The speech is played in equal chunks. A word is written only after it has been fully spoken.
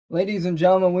Ladies and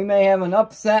gentlemen, we may have an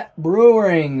upset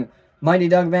brewing. Mighty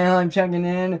Doug Vanheim checking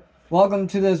in. Welcome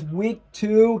to this Week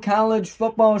 2 college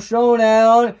football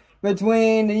showdown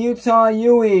between the Utah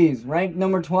Hueys, ranked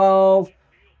number 12,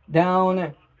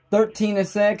 down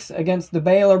 13-6 against the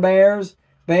Baylor Bears.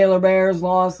 Baylor Bears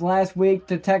lost last week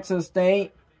to Texas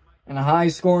State in a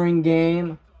high-scoring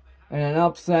game and an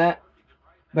upset.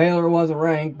 Baylor wasn't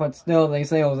ranked, but still they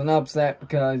say it was an upset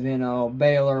because,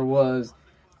 Baylor was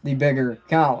the bigger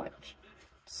college.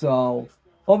 So,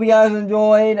 hope you guys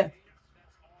enjoyed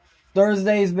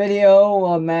Thursday's video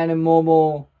of Madden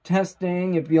Mobile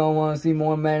testing. If y'all want to see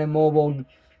more Madden Mobile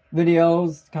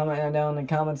videos, comment down in the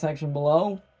comment section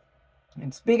below.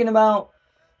 And speaking about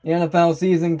the NFL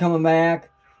season coming back,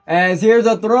 as here's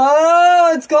a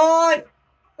throw, it's caught!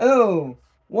 Oh,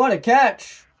 what a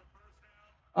catch!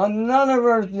 Another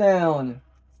first down.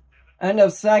 End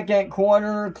of second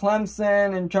quarter,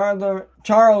 Clemson and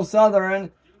Charles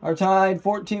Southern are tied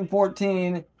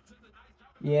 14-14.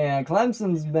 Yeah,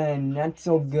 Clemson's been not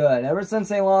so good. Ever since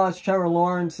they lost Trevor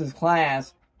Lawrence's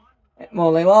class.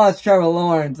 Well, they lost Trevor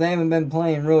Lawrence. They haven't been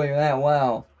playing really that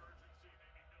well.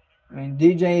 I mean,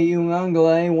 DJ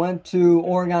Uiagalelei went to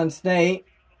Oregon State.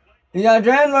 He got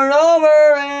transferred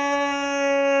over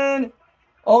and...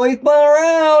 oh, he spun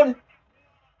around.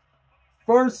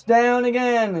 First down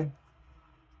again.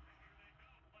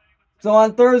 So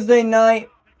on Thursday night,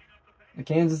 the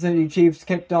Kansas City Chiefs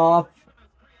kicked off.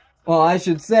 Well, I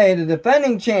should say the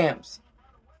defending champs,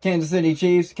 Kansas City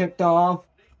Chiefs, kicked off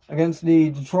against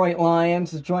the Detroit Lions.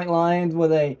 Detroit Lions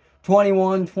with a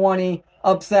 21-20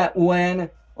 upset win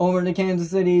over the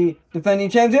Kansas City defending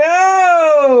champs.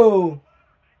 Oh!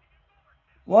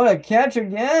 What a catch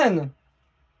again.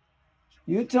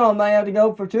 Utah might have to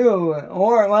go for two.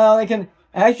 Or, well, they can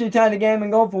actually tie the game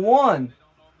and go for one.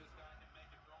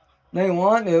 They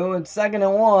want to. It's 2nd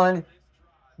and 1. If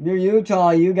you're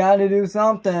Utah, you got to do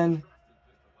something.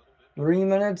 3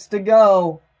 minutes to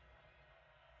go.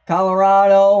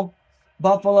 Colorado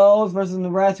Buffaloes versus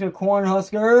Nebraska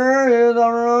Cornhuskers. Here's a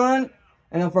run.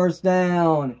 And a first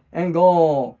down. And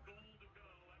goal.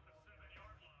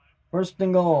 First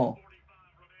and goal.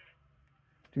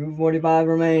 2:45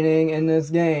 remaining in this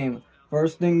game.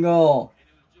 First and goal.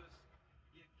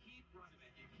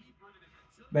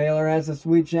 Baylor has to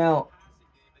switch out.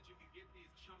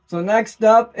 So next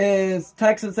up is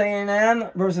Texas A&M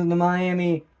versus the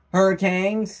Miami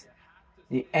Hurricanes.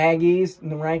 The Aggies,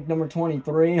 ranked number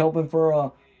 23, hoping for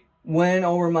a win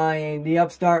over the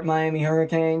upstart Miami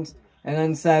Hurricanes. And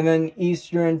then 7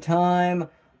 Eastern Time,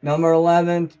 number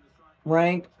 11,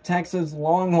 ranked Texas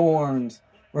Longhorns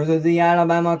versus the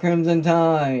Alabama Crimson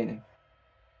Tide.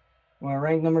 Well,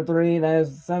 ranked number 3, that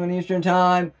is 7 Eastern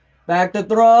Time. Back to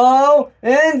throw.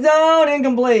 End zone.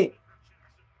 Incomplete.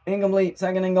 Incomplete.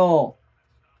 2nd and goal.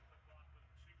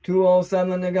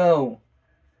 2:07 to go.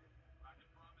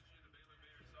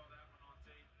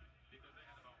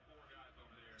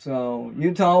 So,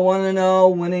 Utah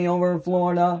 1-0, winning over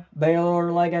Florida.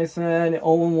 Baylor, like I said,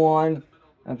 0-1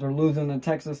 after losing to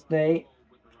Texas State.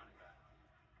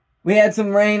 We had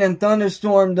some rain and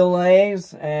thunderstorm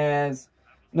delays as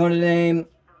Notre Dame,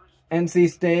 NC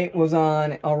State was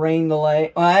on a rain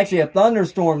delay. Well, actually, a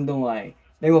thunderstorm delay.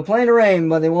 They were playing the rain,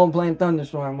 but they won't play in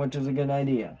thunderstorm, which is a good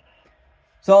idea.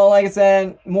 So, like I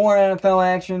said, more NFL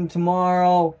action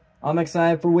tomorrow. I'm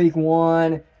excited for Week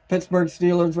 1. Pittsburgh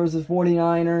Steelers versus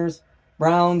 49ers.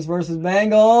 Browns versus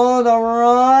Bengals. The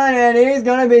run, and he's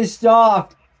going to be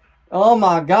stuffed. Oh,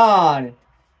 my God.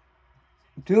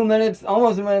 2 minutes,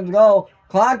 almost a minute to go.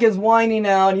 Clock is winding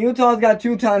down. Utah's got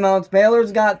 2 timeouts.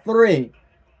 Baylor's got 3.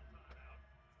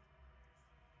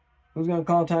 Who's going to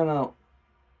call timeout?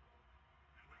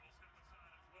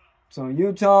 So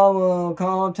Utah will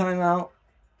call timeout.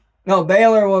 No,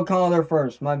 Baylor will call their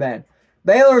first. My bad.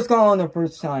 Baylor's calling their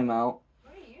first timeout.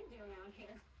 What are you doing out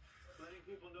here?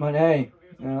 But hey,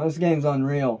 this game's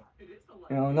unreal.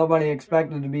 Nobody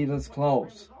expected to be this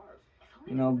close.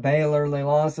 Baylor, they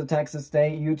lost to Texas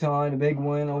State. Utah had a big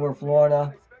win over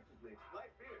Florida.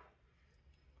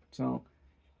 So,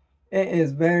 it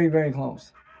is very, very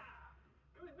close.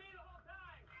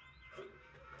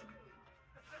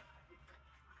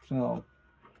 So,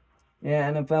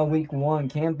 yeah, NFL Week 1,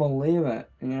 can't believe it.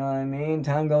 You know what I mean?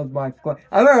 Time goes by quick.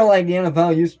 I remember, the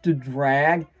NFL used to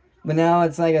drag, but now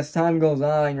it's like as time goes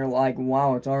on, you're like,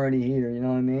 wow, it's already here. You know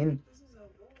what I mean?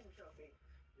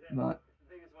 But,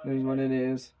 it is what it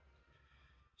is.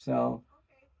 So,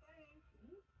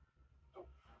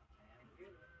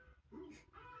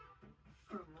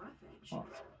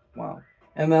 wow.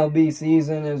 MLB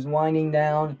season is winding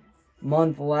down.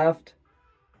 Month left.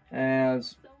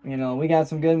 As, we got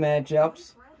some good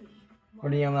matchups. for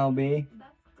the MLB.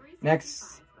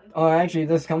 Next, actually,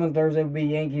 this coming Thursday will be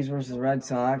Yankees versus Red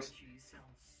Sox.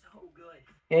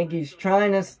 Yankees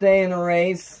trying to stay in the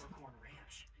race,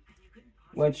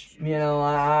 which,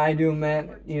 I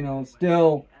do,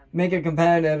 still make it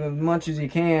competitive as much as you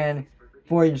can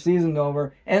before your season's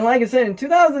over. And like I said, in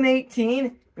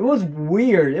 2018, it was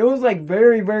weird. It was,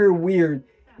 very, very weird.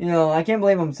 I can't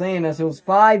believe I'm saying this. It was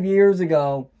 5 years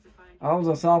ago. I was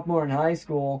a sophomore in high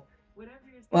school.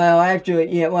 Well,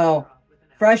 actually,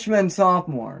 freshman,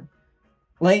 sophomore.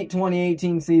 Late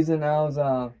 2018 season, I was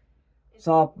a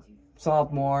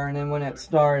sophomore, and then when it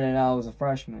started, I was a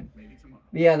freshman.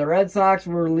 But yeah, the Red Sox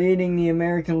were leading the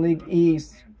American League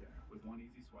East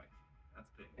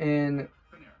in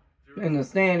the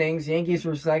standings. Yankees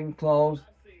were second close.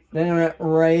 Then it went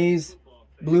Rays,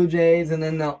 Blue Jays, and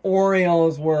then the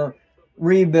Orioles were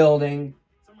rebuilding.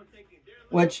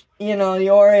 Which, the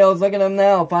Orioles, look at them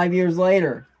now, 5 years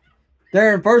later.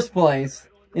 They're in first place.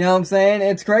 You know what I'm saying?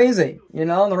 It's crazy. The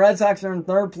Red Sox are in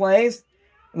third place.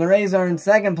 And the Rays are in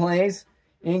second place.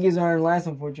 Yankees are in last,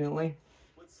 unfortunately.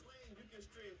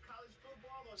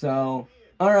 So,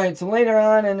 alright, so later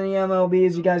on in the MLB,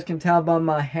 as you guys can tell by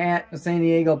my hat, the San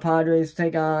Diego Padres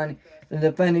take on the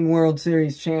defending World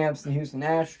Series champs, the Houston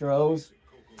Astros.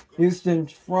 Houston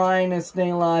trying to stay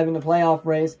alive in the playoff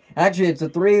race. Actually, it's a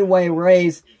three-way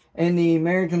race in the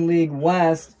American League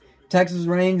West. Texas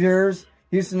Rangers,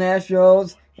 Houston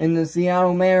Astros, and the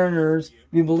Seattle Mariners,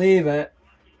 if you believe it.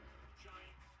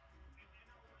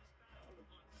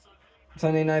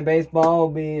 Sunday Night Baseball will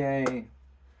be a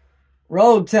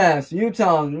road test.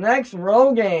 Utah, next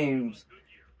road games.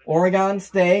 Oregon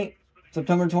State,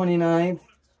 September 29th.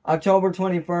 October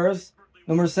 21st.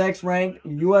 Number 6 ranked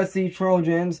USC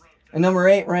Trojans. And number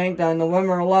 8 ranked on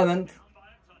November 11th.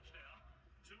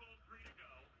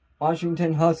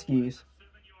 Washington Huskies.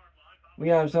 We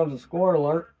got ourselves a score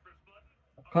alert.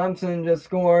 Clemson just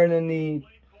scored in the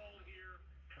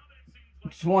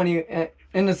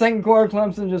in the second quarter.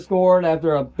 Clemson just scored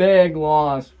after a big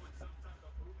loss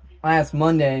last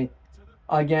Monday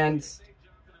against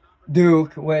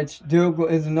Duke, which Duke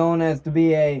is known as to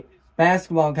be a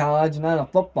basketball college, not a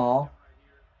football.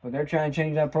 But they're trying to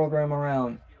change that program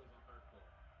around.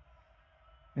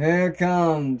 Here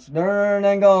comes third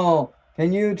and goal.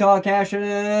 Can Utah cash it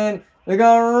in? They're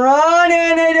going to run,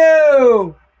 and they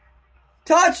do!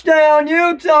 Touchdown,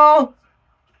 Utah!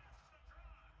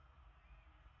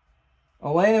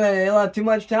 Oh, wait a minute. They left too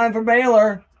much time for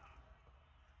Baylor.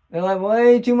 They left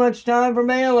way too much time for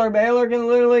Baylor. Baylor can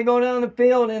literally go down the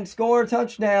field and score a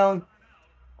touchdown.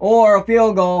 Or a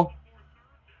field goal.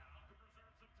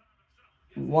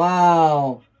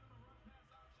 Wow.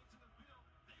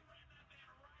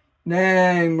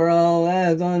 Dang, bro.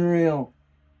 That is unreal.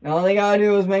 Now all they gotta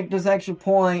do is make this extra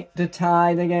point to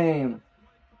tie the game.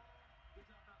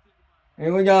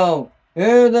 Here we go.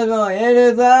 Here's the goal. It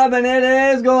is up and it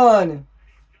is good.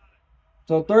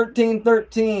 So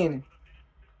 13-13.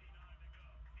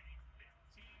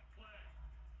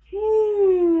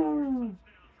 Woo.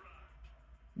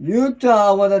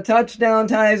 Utah with a touchdown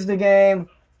ties the game.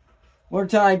 We're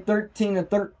tied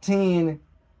 13-13.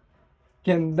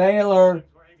 Can Baylor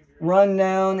run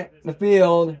down the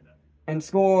field and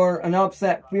score an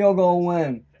upset field goal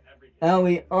win? That'll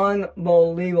be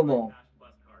unbelievable.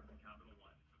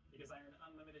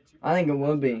 I think it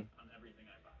would be.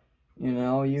 You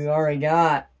already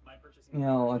got,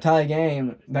 a tie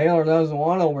game. Baylor doesn't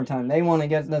want overtime. They want to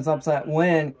get this upset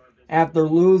win after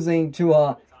losing to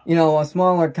a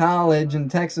smaller college in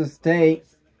Texas State,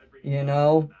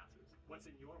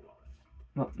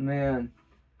 Oh, man.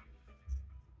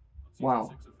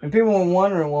 Wow. And people were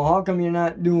wondering, well, how come you're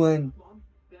not doing,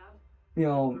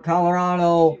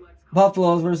 Colorado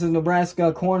Buffaloes versus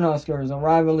Nebraska Cornhuskers, a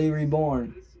rivalry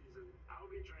reborn?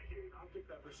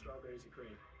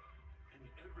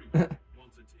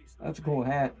 That's a cool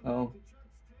hat, though.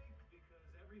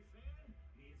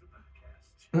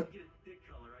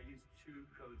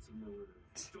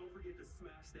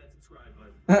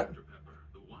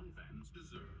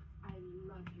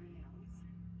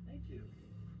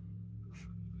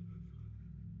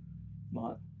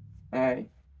 But, hey,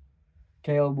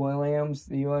 Caleb Williams,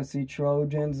 the USC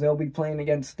Trojans, they'll be playing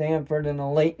against Stanford in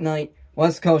a late night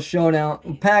West Coast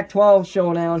showdown, Pac-12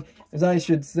 showdown, as I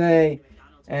should say,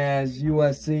 as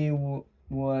USC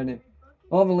would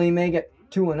hopefully make it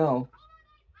 2-0.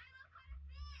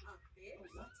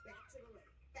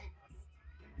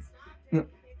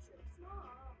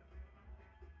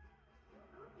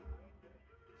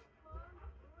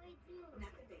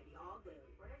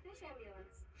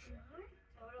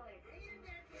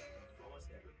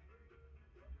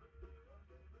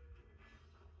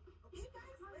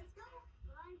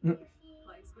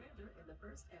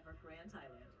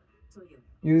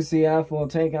 UCF will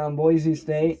take on Boise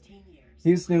State.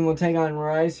 Houston will take on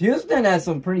Rice. Houston has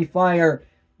some pretty fire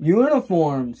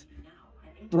uniforms.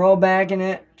 Throwback in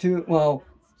it to, well,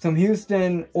 some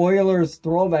Houston Oilers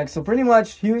throwbacks. So pretty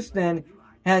much Houston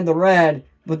had the red,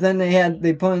 but then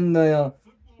they put in the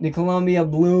Columbia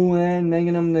blue in,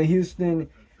 making them the Houston,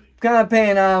 kind of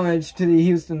paying homage to the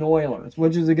Houston Oilers,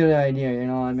 which is a good idea, you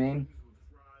know what I mean?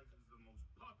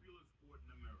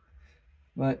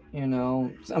 But, you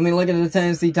know, I mean, look at the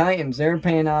Tennessee Titans. They're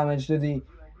paying homage to the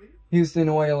Houston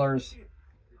Oilers,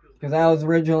 because that was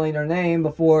originally their name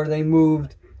before they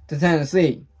moved to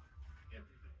Tennessee.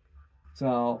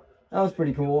 So, that was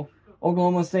pretty cool.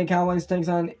 Oklahoma State Cowboys takes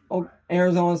on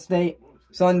Arizona State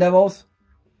Sun Devils.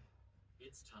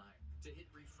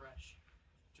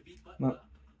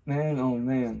 Man, oh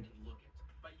man.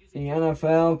 The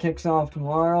NFL kicks off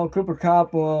tomorrow. Cooper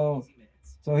Kupp will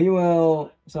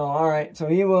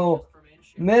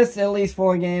miss at least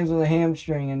 4 games with a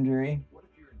hamstring injury.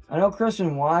 I know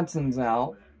Christian Watson's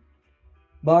out.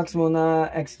 Bucks will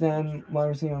not extend wide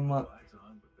receiver.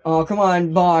 Oh, come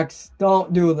on, Bucks.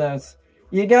 Don't do this.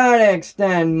 You gotta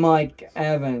extend Mike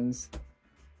Evans.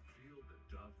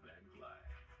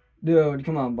 Dude,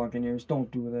 come on, Buccaneers.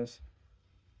 Don't do this.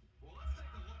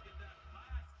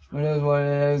 It is what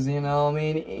it is, you know. I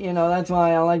mean, you know, that's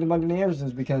why I like the Buccaneers,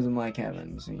 is because of Mike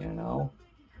Evans, you know.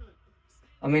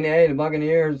 I mean, hey, the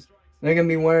Buccaneers, they're going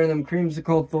to be wearing them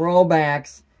creamsicle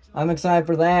throwbacks. I'm excited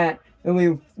for that. They'll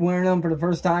be wearing them for the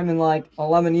first time in like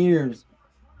 11 years.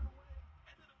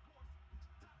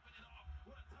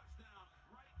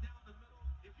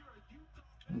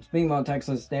 And speaking about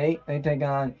Texas State, they take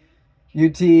on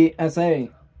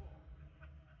UTSA.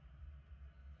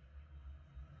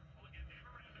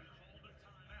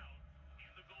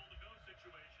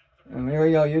 And here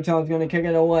we go. Utah's going to kick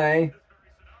it away.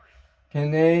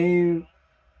 Can they at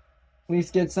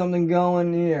least get something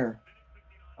going here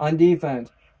on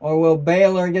defense? Or will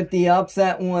Baylor get the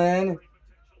upset win?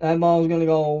 That ball's going to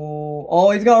go...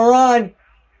 Oh, he's going to run!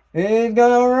 He's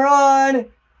going to run!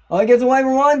 Oh, he gets away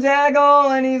from one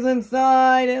tackle, and he's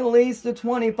inside at least the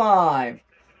 25.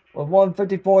 With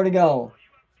 1:54 to go.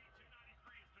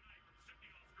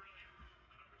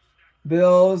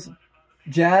 Bills,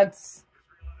 Jets,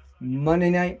 Monday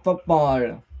Night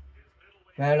Football.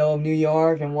 Battle of New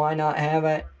York, and why not have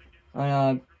it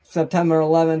on September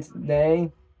 11th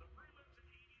day?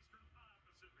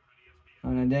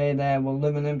 On a day that will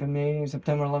live in infamy,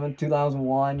 September 11th,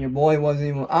 2001. Your boy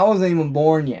I wasn't even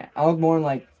born yet. I was born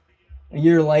like a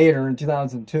year later in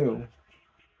 2002.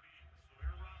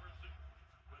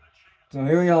 So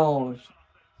here we go.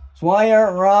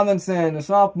 Swire Robinson, the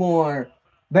sophomore,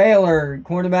 Baylor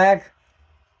quarterback,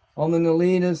 holding to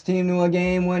lead his team to a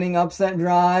game-winning upset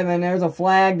drive, and there's a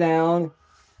flag down.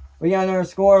 We got our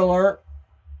score alert.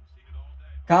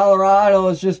 Colorado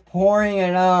is just pouring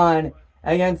it on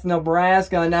against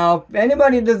Nebraska. Now, if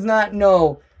anybody does not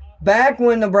know, back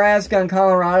when Nebraska and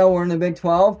Colorado were in the Big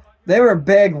 12, they were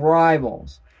big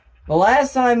rivals. The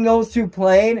last time those two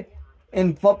played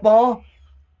in football,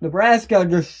 Nebraska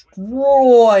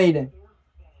destroyed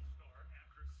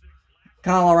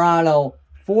Colorado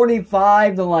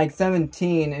 45 to like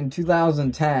 17 in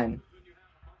 2010.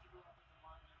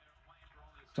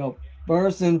 So,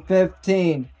 1st and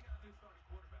 15.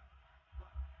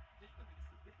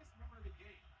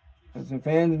 As the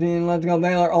fans being let's go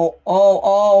Baylor.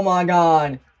 Oh my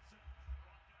God.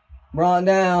 Brought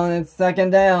down. It's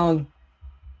second down.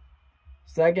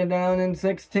 Second down and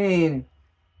 16.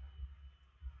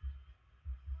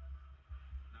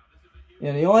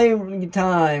 Yeah, the only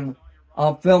time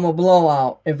I'll film a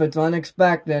blowout if it's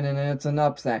unexpected and it's an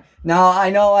upset. Now, I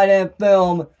know I didn't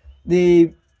film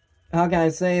the, how can I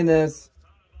say this,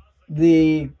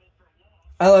 the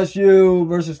LSU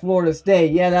versus Florida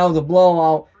State. Yeah, that was a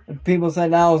blowout. And people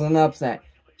said that was an upset.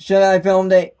 Should I have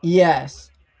filmed it? Yes.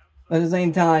 But at the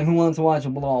same time, who wants to watch a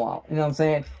blowout? You know what I'm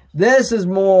saying? This is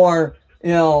more, you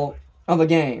know, of a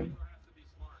game.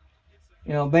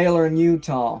 You know, Baylor and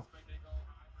Utah.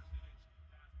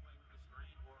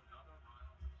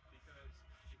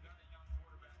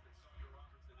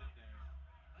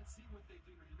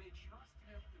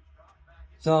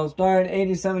 So, started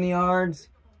 87 yards.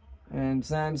 And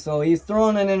so he's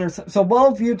throwing an interception. So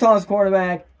both Utah's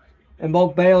quarterback and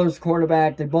both Baylor's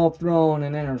quarterback, they both thrown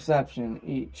an interception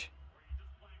each.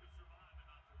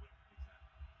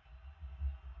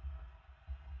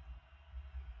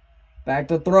 Back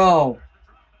to throw.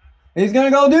 He's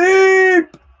going to go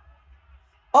deep.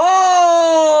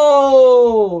 Oh!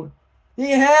 He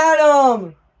had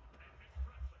him.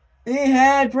 He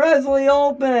had Presley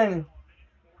open.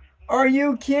 Are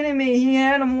you kidding me? He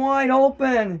had him wide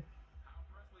open.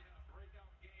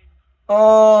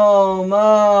 Oh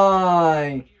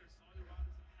my.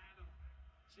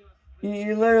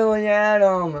 He literally had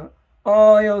him.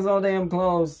 Oh, he was so damn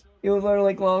close. He was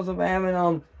literally close of having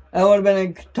him. That would have been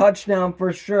a touchdown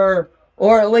for sure.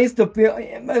 Or at least a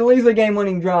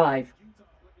game-winning drive.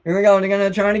 Here we go. They're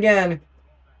going to try it again.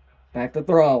 Back to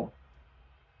throw.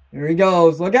 Here he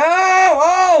goes. Look out!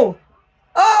 Oh!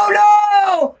 Oh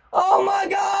no! Oh my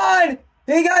God!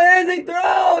 He got it as he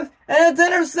throws! And it's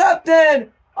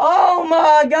intercepted! Oh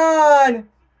my God!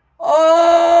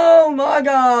 Oh my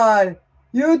God!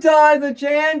 Utah has a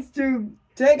chance to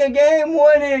take a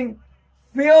game-winning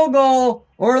field goal,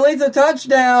 or at least a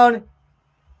touchdown.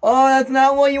 Oh, that's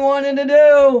not what you wanted to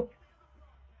do.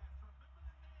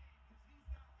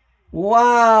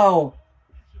 Wow.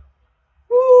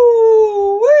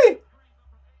 Woo-wee.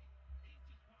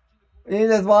 He's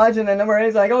just watching, and number 8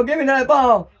 is like, oh, give me that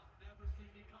ball.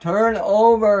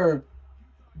 Turnover.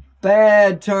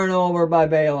 Bad turnover by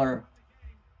Baylor.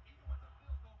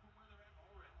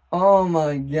 Oh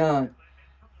my God.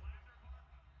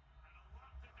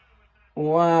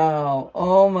 Wow.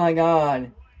 Oh my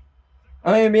God.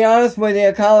 I mean, to be honest with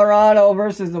you, Colorado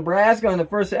versus Nebraska in the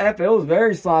first half, it was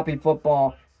very sloppy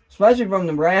football, especially from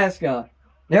Nebraska.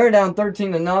 They were down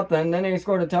 13-0, then they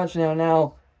scored a touchdown.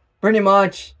 Now, pretty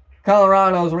much,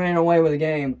 Colorado's ran away with the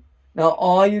game. Now,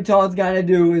 all Utah's got to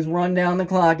do is run down the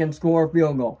clock and score a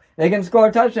field goal. They can score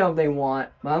a touchdown if they want,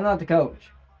 but I'm not the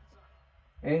coach.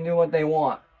 They can do what they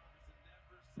want.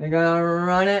 They're going to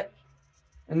run it,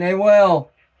 and they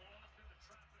will.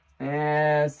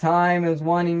 As time is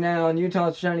winding down,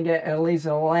 Utah's trying to get at least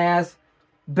the last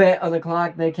bit of the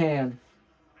clock they can.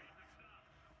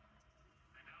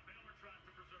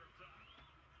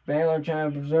 Baylor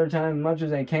trying to preserve time as much as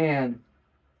they can.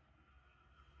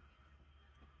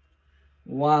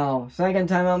 Wow. Second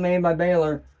timeout made by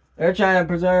Baylor. They're trying to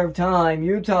preserve time.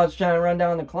 Utah's trying to run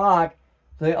down the clock.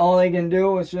 So all they can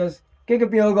do is just kick a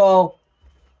field goal.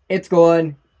 It's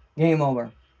good. Game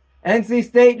over. NC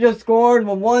State just scored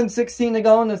with 1:16 to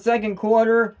go in the second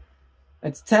quarter.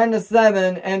 It's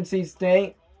 10-7, NC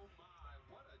State.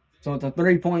 So it's a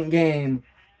 3-point game.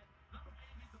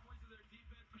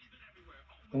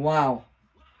 Wow.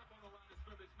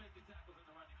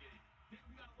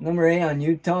 Number 8 on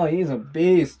Utah, he's a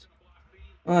beast.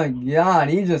 Oh, God,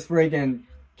 he just freaking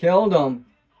killed him.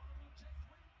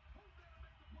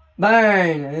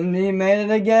 Bang! And he made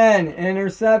it again.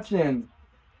 Interception.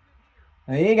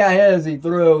 He got hit as he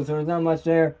threw, so there's not much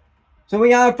there. So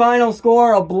we got a final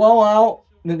score, a blowout.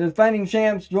 The defending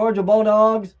champs, Georgia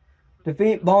Bulldogs,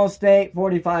 defeat Ball State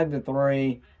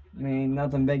 45-3. I mean,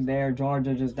 nothing big there.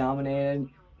 Georgia just dominated.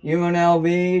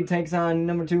 UNLV takes on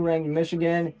number 2 ranked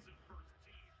Michigan.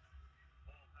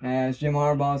 As Jim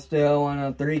Harbaugh still on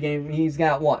a 3-game. He's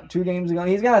got what? 2 games ago?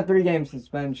 He's got a 3-game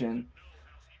suspension.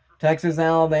 Texas,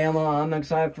 Alabama. I'm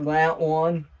excited for that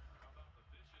one.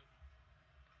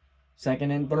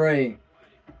 2nd and 3.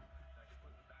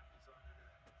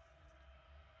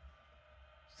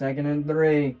 2nd and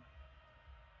 3.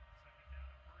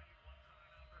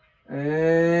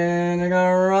 And they're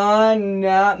going to run.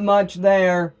 Not much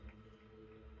there.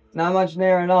 Not much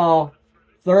there at all.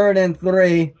 3rd and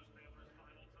 3.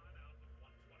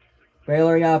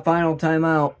 Baylor got a final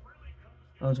timeout.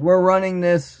 As we're running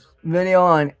this video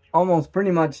on almost pretty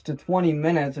much to 20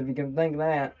 minutes, if you can think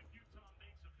that.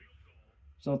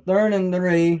 So 3rd and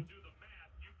 3.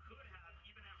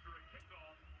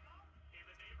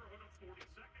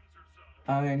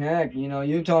 I mean, heck, you know,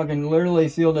 Utah can literally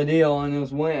seal the deal on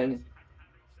this win.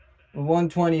 With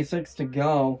 1:26 to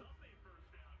go.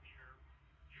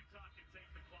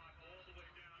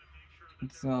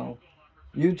 So,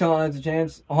 Utah has a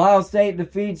chance. Ohio State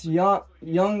defeats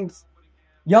Youngstown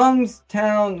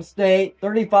State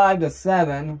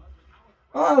 35-7.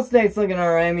 Ohio State's looking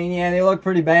alright. I mean, yeah, they look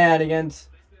pretty bad against...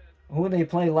 Who did they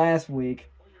play last week?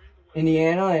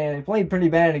 Indiana? Yeah, they played pretty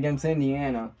bad against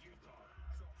Indiana.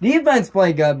 Defense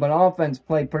played good, but offense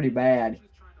played pretty bad.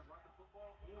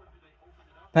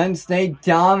 Penn State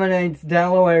dominates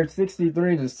Delaware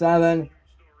 63-7.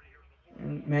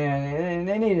 Man,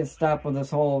 they need to stop with this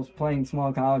whole playing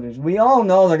small colleges. We all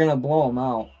know they're going to blow them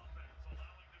out.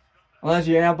 Unless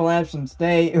you're Appalachian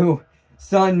State, who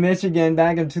stunned Michigan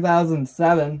back in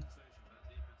 2007.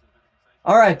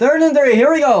 Alright, 3rd and 3.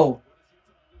 Here we go.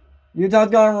 Utah's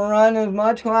going to run as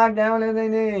much clock down as they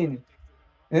need.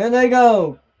 Here they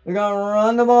go. They're going to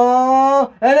run the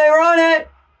ball. And they run it.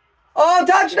 Oh,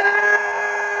 touchdown!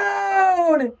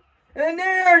 And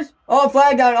there's... Oh,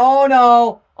 flag down. Oh,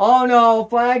 no. Oh no,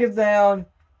 flag is down.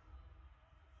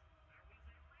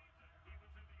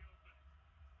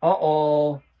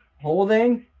 Uh-oh.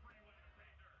 Holding?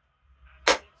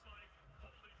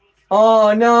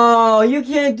 Oh no, you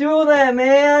can't do that,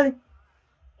 man.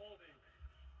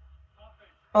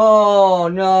 Oh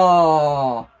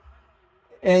no.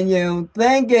 And you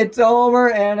think it's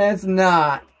over and it's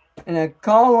not. And a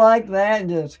call like that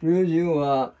just screws you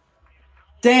up.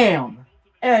 Damn.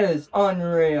 That is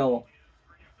unreal.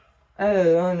 That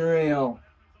is unreal.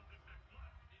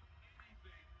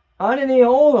 How did he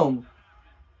hold him?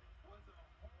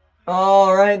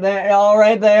 Oh, right there. Oh,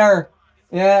 right there.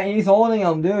 Yeah, he's holding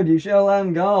him, dude. You should let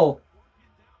him go.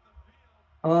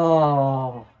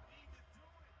 Oh.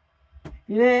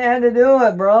 You didn't have to do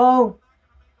it, bro.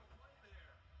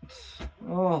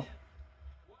 Oh.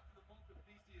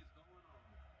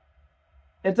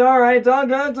 It's alright. It's all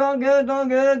good. It's all good. It's all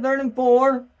good. 3rd and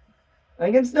 4.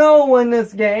 They can still win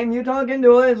this game. Utah can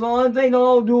do it as long as they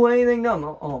don't do anything dumb.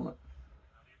 Oh, my.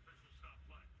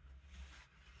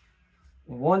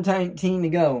 1:19 to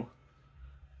go.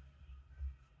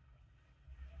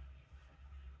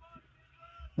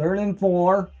 3rd and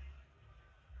 4.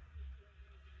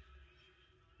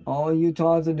 All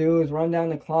Utah has to do is run down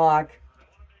the clock.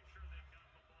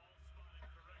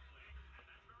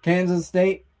 Kansas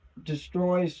State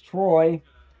destroys Troy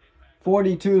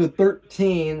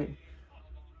 42-13.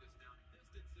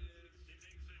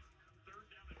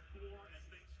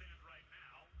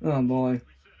 Oh boy.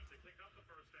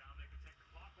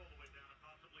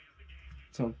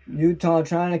 So Utah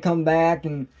trying to come back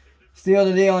and steal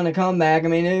the deal on the comeback. I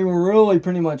mean, they were really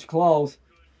pretty much close.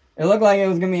 It looked like it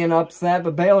was going to be an upset,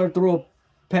 but Baylor threw a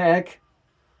pick.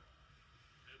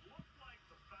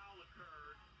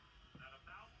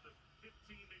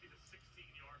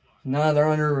 Now they're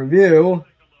under review.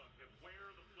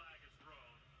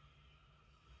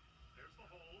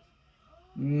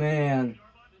 Man.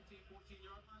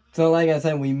 So like I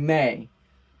said, we may.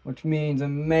 Which means it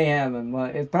may happen,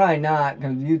 but it's probably not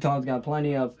because Utah's got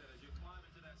plenty of...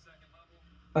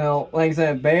 Well, like I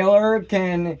said, Baylor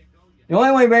can... The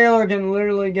only way Baylor can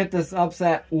literally get this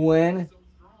upset win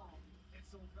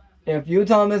if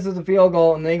Utah misses a field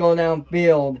goal and they go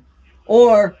downfield.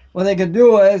 Or what they could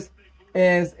do is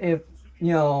if,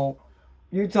 you know,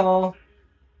 Utah...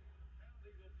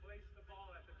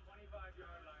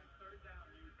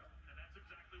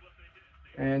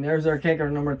 And there's our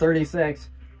kicker, number 36.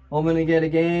 Hoping to get a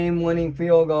game-winning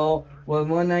field goal with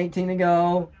 1:19 to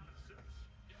go.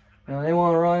 Now they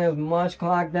want to run as much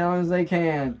clock down as they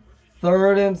can.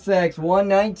 3rd and 6,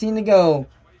 1:19 to go.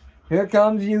 Here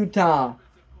comes Utah.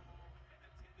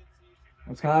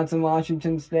 Wisconsin,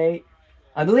 Washington State.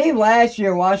 I believe last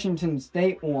year Washington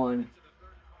State won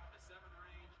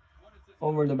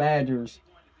over the Badgers.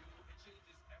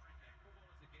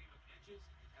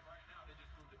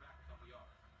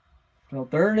 So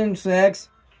 3rd and 6.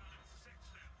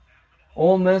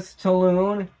 Ole Miss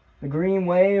Tulane. The Green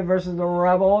Wave versus the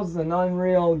Rebels. An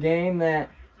unreal game that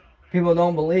people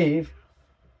don't believe.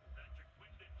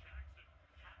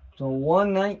 So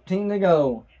 1:19 to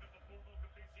go.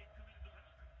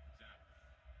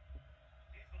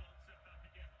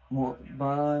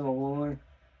 Bye, Lord.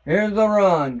 Here's the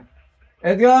run.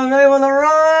 It's going to be with a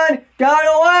run. Got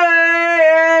away.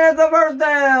 And it's a 1st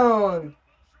down.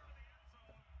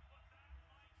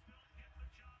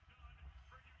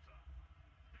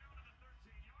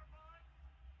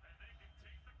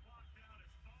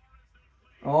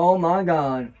 Oh my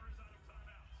God.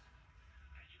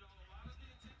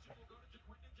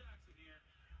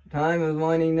 Time is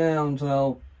winding down,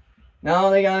 so now all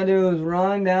they gotta do is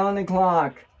run down the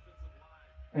clock.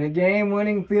 And a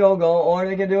game-winning field goal, or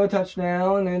they can do a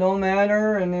touchdown, it don't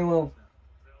matter, and they will.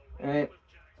 Alright,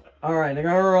 they're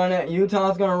gonna run it.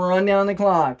 Utah's gonna run down the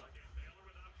clock.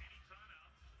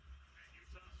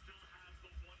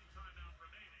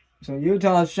 So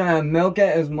Utah's trying to milk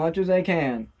it as much as they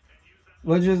can,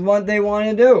 which is what they want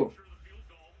to do.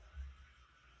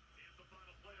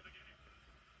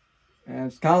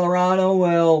 As Colorado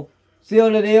will seal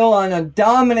the deal on a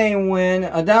dominating win,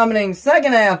 a dominating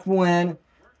second half win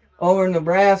over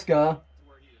Nebraska.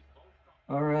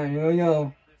 Alright, here we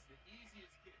go.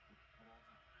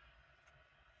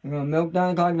 We're going to milk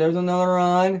down the clock. There's another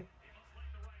run.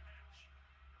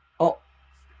 Oh.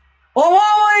 Oh,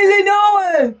 what is he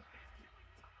doing?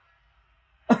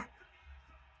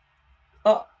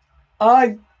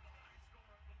 I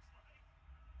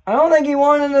don't think he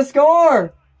wanted to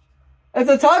score. It's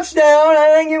a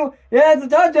touchdown. It's a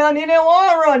touchdown. He didn't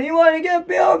want to run. He wanted to get a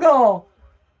field goal.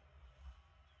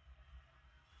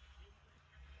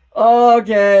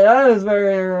 Okay, that is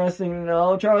very interesting to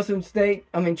know. Charleston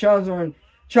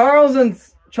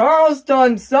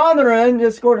Southern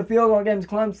just scored a field goal against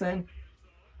Clemson.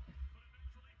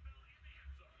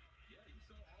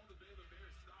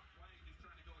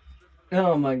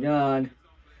 Oh my God.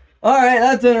 Alright,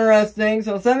 that's interesting.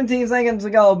 So 17 seconds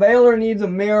to go. Baylor needs a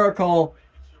miracle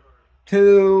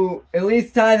to at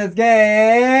least tie this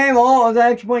game. Oh, is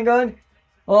that extra point good?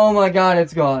 Oh my God,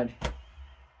 it's good.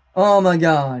 Oh my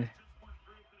God.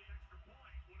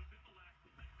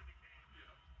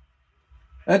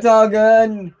 That's all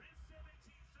good.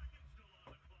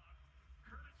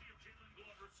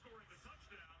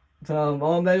 So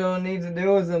all Baylor needs to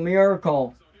do is a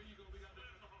miracle.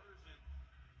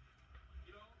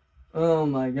 Oh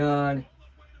my God.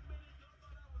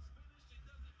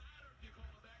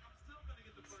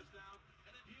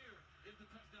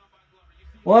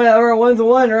 Whatever, one's a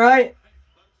win, right?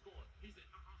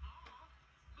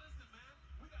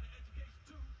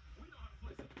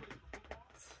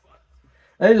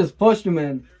 They just pushed him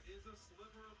in.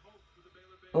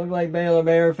 Look like Baylor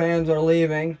Bear fans are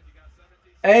leaving.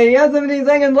 Hey, you got 17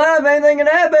 seconds left. Anything can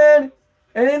happen.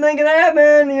 Anything can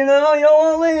happen. You know, you don't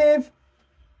want to leave.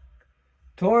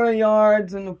 Total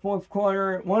yards in the fourth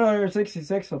quarter.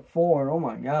 166-4. Oh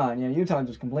my God. Yeah, Utah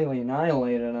just completely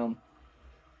annihilated them.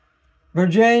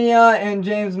 Virginia and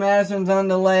James Madison's on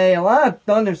delay. A lot of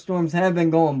thunderstorms have been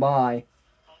going by.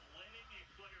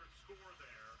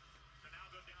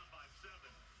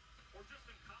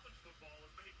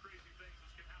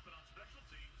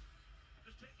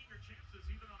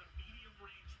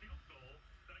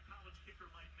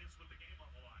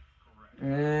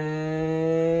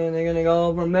 And they're going to go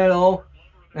over middle.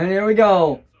 And here we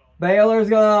go. Baylor's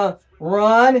going to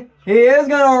run. He is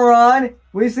going to run.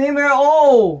 We see him here.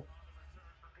 Oh!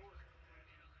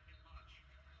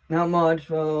 Not much.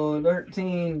 So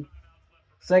 13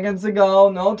 seconds to go.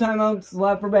 No timeouts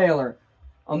left for Baylor.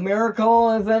 A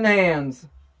miracle is in hands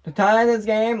to tie this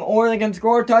game, or they can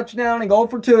score a touchdown and go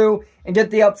for 2 and get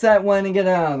the upset win and get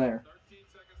out of there.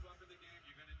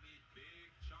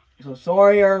 So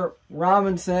Sawyer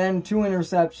Robinson, 2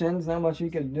 interceptions. Not much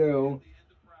he could do.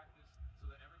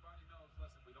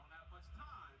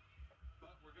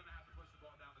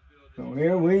 So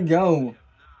here we go.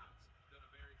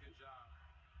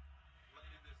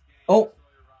 Oh.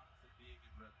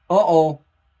 Uh-oh.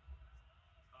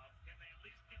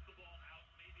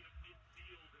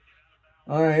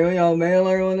 Alright, here we go.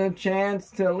 Baylor with a chance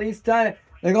to at least tie it.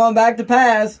 They're going back to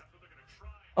pass.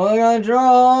 Oh, they're going to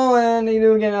draw, and they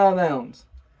do get out of bounds.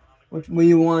 Which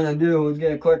we want to do is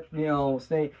get a quick,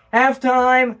 state.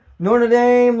 Halftime, Notre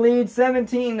Dame leads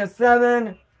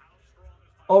 17-7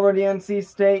 over the NC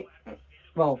State.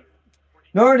 Well,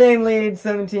 Notre Dame leads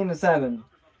 17-7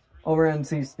 over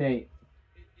NC State.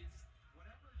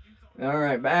 All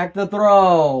right, back to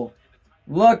throw.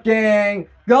 Looking,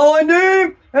 going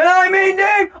deep, and I mean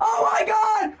deep. Oh my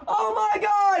God! Oh my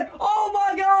God! Oh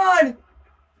my God!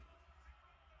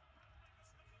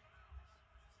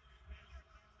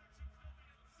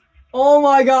 Oh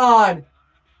my God!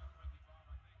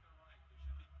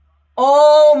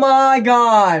 Oh my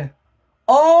God!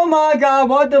 Oh my God!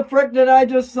 What the frick did I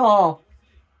just saw?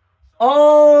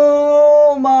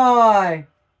 Oh my!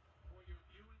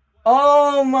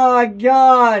 Oh my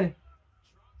God!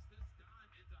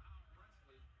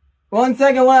 1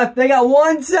 second left. They got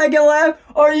 1 second left.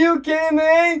 Are you kidding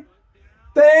me?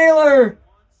 Baylor!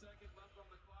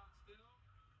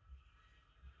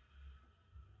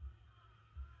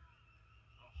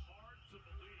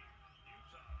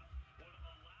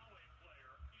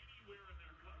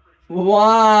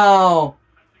 Wow!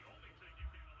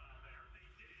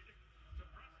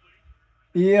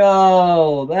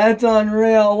 Yo, that's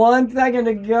unreal. 1 second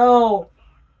to go.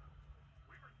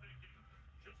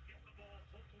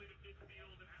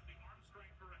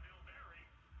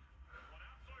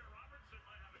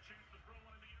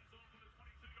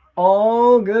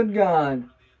 Oh, good God.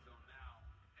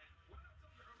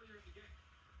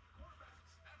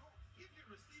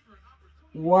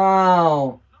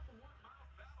 Wow.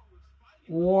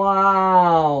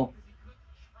 Wow.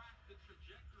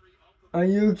 Are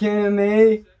you kidding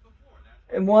me?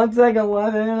 In 1 second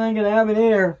left, anything can happen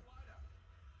here.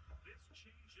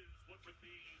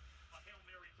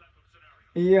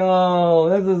 Yo,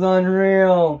 this is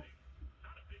unreal.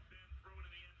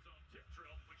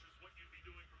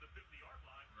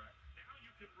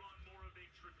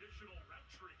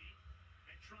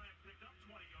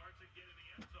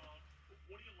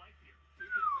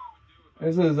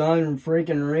 This is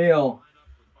unfreaking real.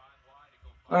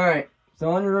 Alright,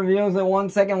 so under reviews at 1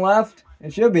 second left.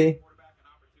 It should be.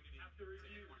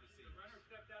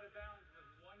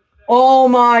 Oh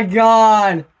my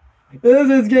God. This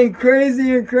is getting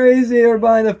crazier and crazier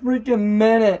by the freaking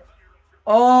minute.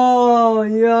 Oh,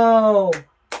 yo.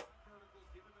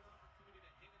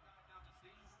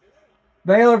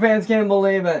 Baylor fans can't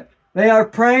believe it. They are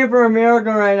praying for a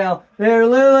miracle right now. They are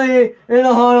literally in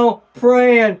a huddle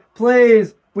praying,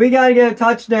 please, we got to get a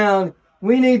touchdown.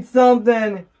 We need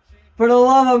something. For the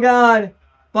love of God.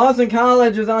 Boston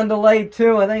College is on delay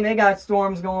too. I think they got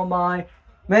storms going by.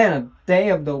 Man, a day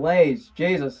of delays.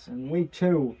 Jesus, in week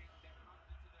 2.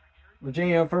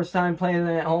 Virginia, first time playing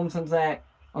at home since that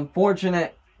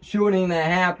unfortunate shooting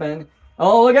that happened.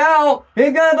 Oh, look out!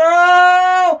 He's gonna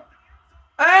throw!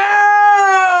 Oh!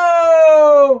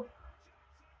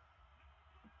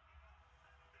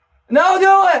 No,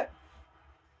 do it!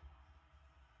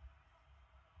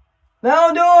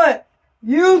 No, do it!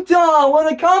 Utah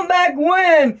with a comeback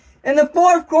win in the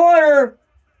 4th quarter.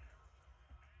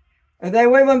 And they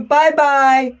waving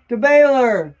bye-bye to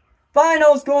Baylor.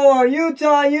 Final score,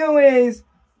 Utah Hueys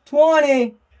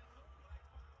 20.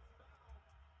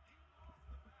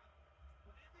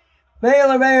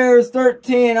 Baylor Bears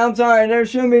 13. I'm sorry, there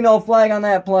shouldn't be no flag on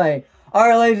that play.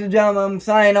 Alright, ladies and gentlemen, I'm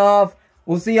signing off.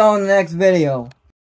 We'll see y'all in the next video.